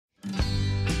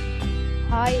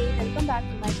Hi, welcome back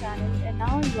to my channel and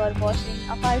now you are watching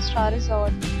a 5-star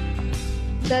resort.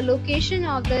 The location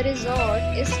of the resort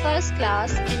is first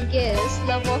class and guests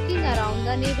love walking around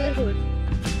the neighborhood.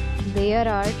 There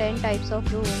are 10 types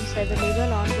of rooms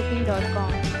available on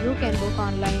booking.com. You can book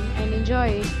online and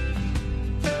enjoy it.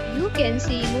 You can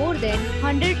see more than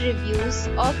 100 reviews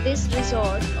of this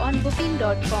resort on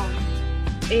booking.com.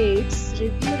 Its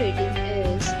review rating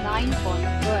is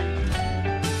 9.1,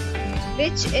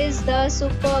 which is the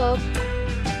superb.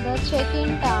 The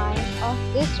check-in time of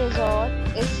this resort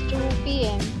is 2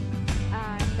 p.m.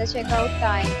 and the checkout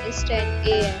time is 10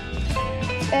 a.m.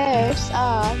 Pets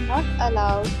are not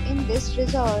allowed in this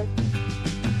resort.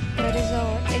 The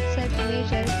resort accepts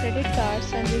major credit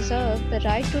cards and reserves the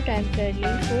right to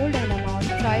temporarily hold an amount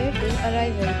prior to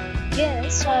arrival.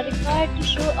 Guests are required to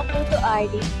show a photo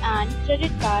ID and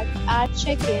credit card at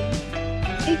check-in.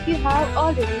 If you have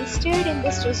already stayed in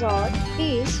this resort,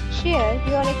 please share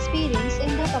your experience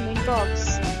in the comment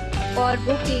box. For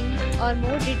booking or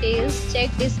more details, check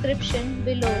description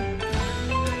below.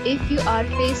 If you are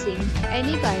facing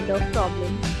any kind of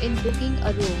problem in booking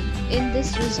a room in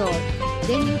this resort,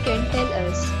 then you can tell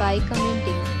us by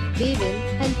commenting. We will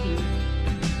help you.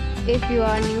 If you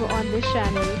are new on this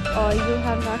channel or you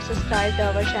have not subscribed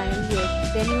our channel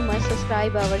yet, then you must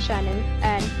subscribe our channel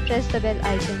and press the bell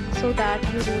icon so that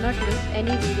you do not miss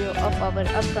any video of our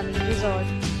upcoming resort.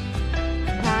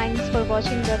 Thanks for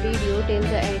watching the video till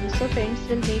the end. So friends,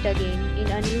 will meet again in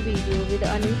a new video with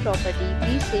a new property.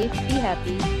 Be safe, be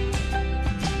happy.